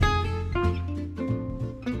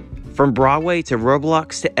From Broadway to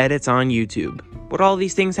Roblox to edits on YouTube. What all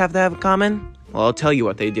these things have to have in common? Well, I'll tell you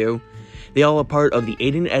what they do. They all are part of the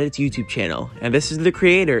Aiden Edits YouTube channel, and this is the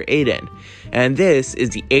creator, Aiden, and this is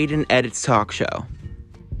the Aiden Edits Talk Show.